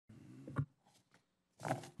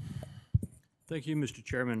Thank you, Mr.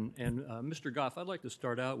 Chairman. And Mr. Goff, I'd like to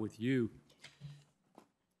start out with you.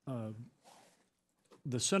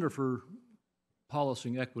 The Center for Policy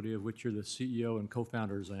and Equity, of which you're the CEO and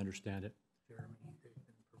co-founder, as I understand it,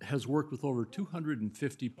 has worked with over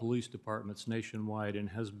 250 police departments nationwide and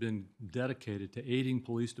has been dedicated to aiding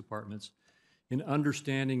police departments in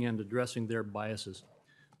understanding and addressing their biases.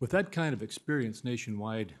 With that kind of experience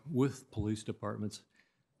nationwide with police departments,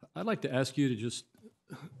 I'd like to ask you to just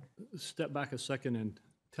step back a second and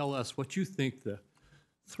tell us what you think the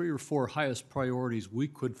 3 or 4 highest priorities we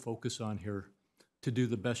could focus on here to do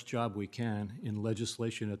the best job we can in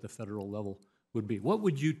legislation at the federal level would be. What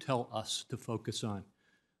would you tell us to focus on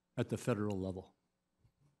at the federal level?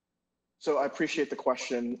 So I appreciate the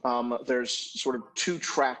question. There's sort of 2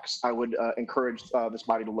 tracks I would encourage this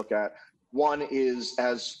body to look at. One is,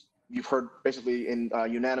 as you've heard basically in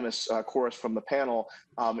unanimous chorus from the panel,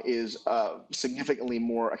 is significantly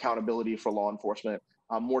more accountability for law enforcement,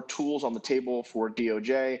 more tools on the table for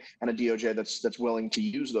DOJ, and a DOJ that's willing to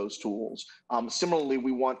use those tools. Similarly,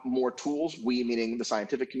 we want more tools, we meaning the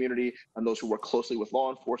scientific community and those who work closely with law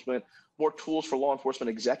enforcement, more tools for law enforcement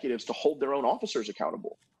executives to hold their own officers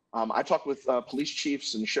accountable. I talk with police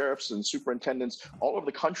chiefs and sheriffs and superintendents all over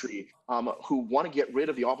the country who want to get rid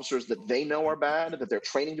of the officers that they know are bad, that their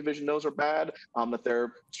training division knows are bad, that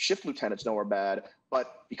their shift lieutenants know are bad.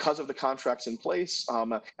 But because of the contracts in place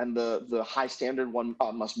and the high standard one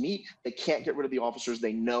must meet, they can't get rid of the officers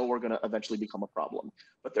they know are going to eventually become a problem.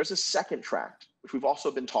 But there's a second track, which we've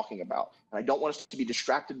also been talking about. And I don't want us to be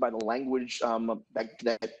distracted by the language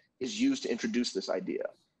that is used to introduce this idea.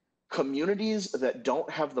 Communities that don't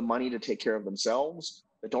have the money to take care of themselves,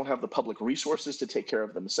 that don't have the public resources to take care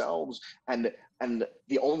of themselves, and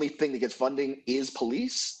the only thing that gets funding is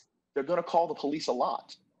police, they're going to call the police a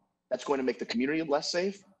lot. That's going to make the community less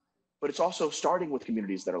safe, but it's also starting with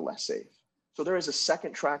communities that are less safe. So there is a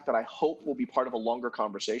second track that I hope will be part of a longer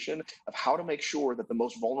conversation of how to make sure that the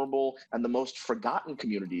most vulnerable and the most forgotten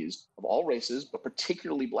communities of all races, but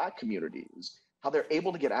particularly Black communities, how they're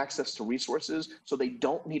able to get access to resources so they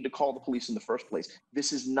don't need to call the police in the first place.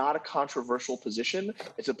 This is not a controversial position.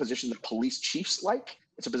 It's a position that police chiefs like.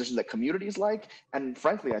 It's a position that communities like. And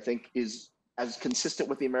frankly, I think is as consistent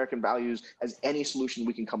with the American values as any solution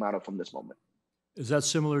we can come out of from this moment. Is that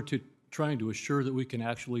similar to trying to assure that we can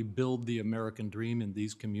actually build the American dream in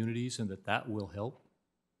these communities and that will help?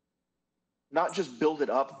 Not just build it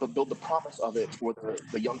up, but build the promise of it for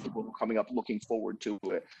the young people who are coming up looking forward to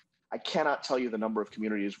it. I cannot tell you the number of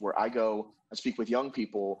communities where I go and speak with young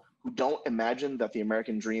people who don't imagine that the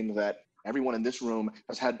American dream that everyone in this room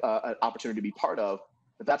has had an opportunity to be part of,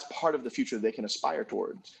 that's part of the future they can aspire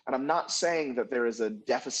towards. And I'm not saying that there is a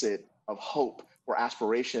deficit of hope or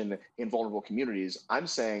aspiration in vulnerable communities. I'm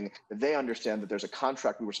saying that they understand that there's a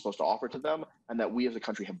contract we were supposed to offer to them and that we as a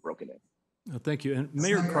country have broken it. Thank you. And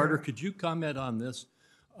Mayor Carter, could you comment on this?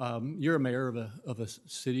 You're a mayor of a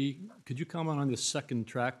city. Could you comment on this second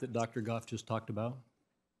track that Dr. Goff just talked about?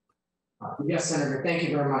 Yes, Senator, thank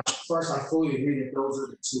you very much. First, I fully agree that those are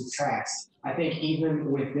the 2 tracks. I think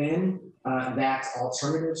even within that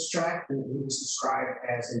alternatives track that we just described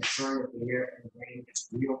as ensuring that the American dream is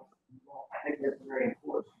real for people, I think that's very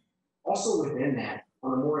important. Also within that,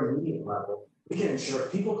 on a more immediate level, we can ensure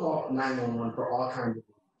people call 911 for all kinds of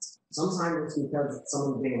reasons. Sometimes it's because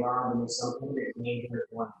someone's being robbed and there's something that danger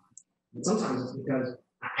going on. And sometimes it's because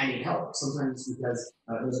I need help. Sometimes it's because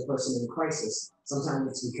there's a person in crisis.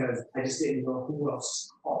 Sometimes it's because I just didn't know who else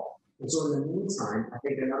to call. And so in the meantime, I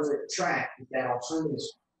think another track that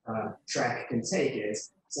alternatives track can take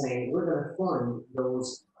is saying we're going to fund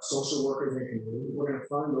those social workers in the community. We're going to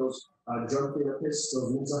fund those drug therapists,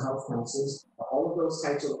 those mental health counselors, all of those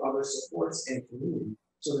types of other supports in community,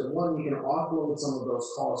 so that one, we can offload some of those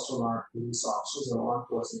calls from our police officers and law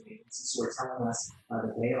enforcement agencies who are telling us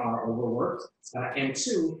that they are overworked, and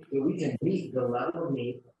 2, that we can meet the level of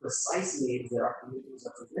need, the precise needs that our communities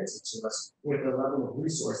are presented to us with the level of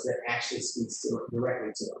resource that actually speaks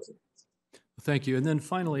directly to those needs. Thank you. And then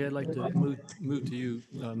finally, I'd like to move to you,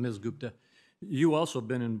 Ms. Gupta. You also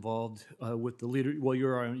been involved with the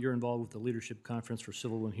you're involved with the Leadership Conference for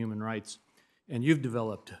Civil and Human Rights, and you've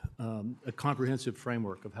developed a comprehensive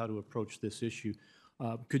framework of how to approach this issue.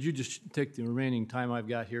 Could you just take the remaining time I've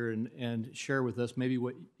got here and share with us maybe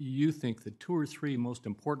what you think the 2 or 3 most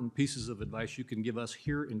important pieces of advice you can give us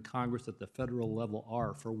here in Congress at the federal level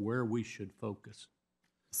are for where we should focus?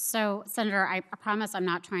 So, Senator, I promise I'm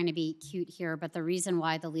not trying to be cute here, but the reason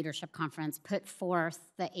why the Leadership Conference put forth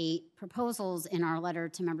the 8 proposals in our letter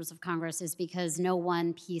to members of Congress is because no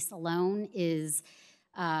one piece alone is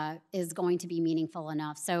going to be meaningful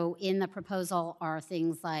enough. So in the proposal are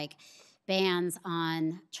things like bans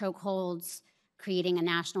on chokeholds, creating a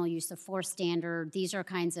national use of force standard. These are the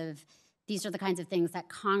kinds of things that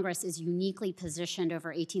Congress is uniquely positioned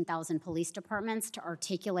over 18,000 police departments to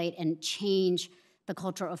articulate and change the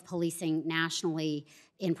culture of policing nationally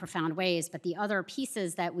in profound ways. But the other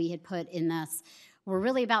pieces that we had put in this were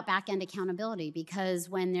really about back-end accountability, because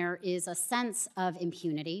when there is a sense of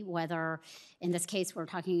impunity, whether in this case we're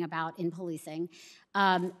talking about in policing,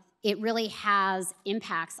 it really has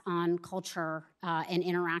impacts on culture and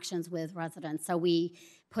interactions with residents. So we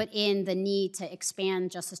put in the need to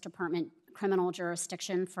expand Justice Department criminal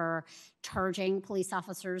jurisdiction for charging police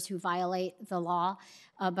officers who violate the law,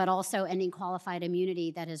 but also ending qualified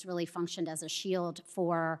immunity that has really functioned as a shield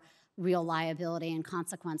for real liability and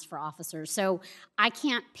consequence for officers. So I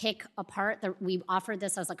can't pick apart. We offered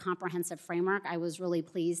this as a comprehensive framework. I was really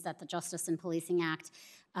pleased that the Justice and Policing Act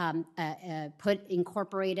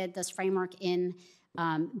incorporated this framework in,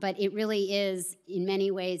 but it really is, in many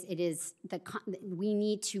ways, we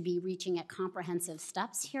need to be reaching at comprehensive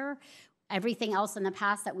steps here. Everything else in the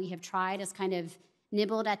past that we have tried is kind of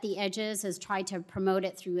nibbled at the edges, has tried to promote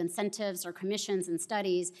it through incentives or commissions and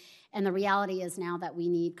studies, and the reality is now that we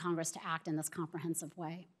need Congress to act in this comprehensive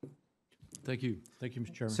way. Thank you. Thank you,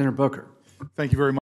 Mr. Chairman. Senator Booker. Thank you very much.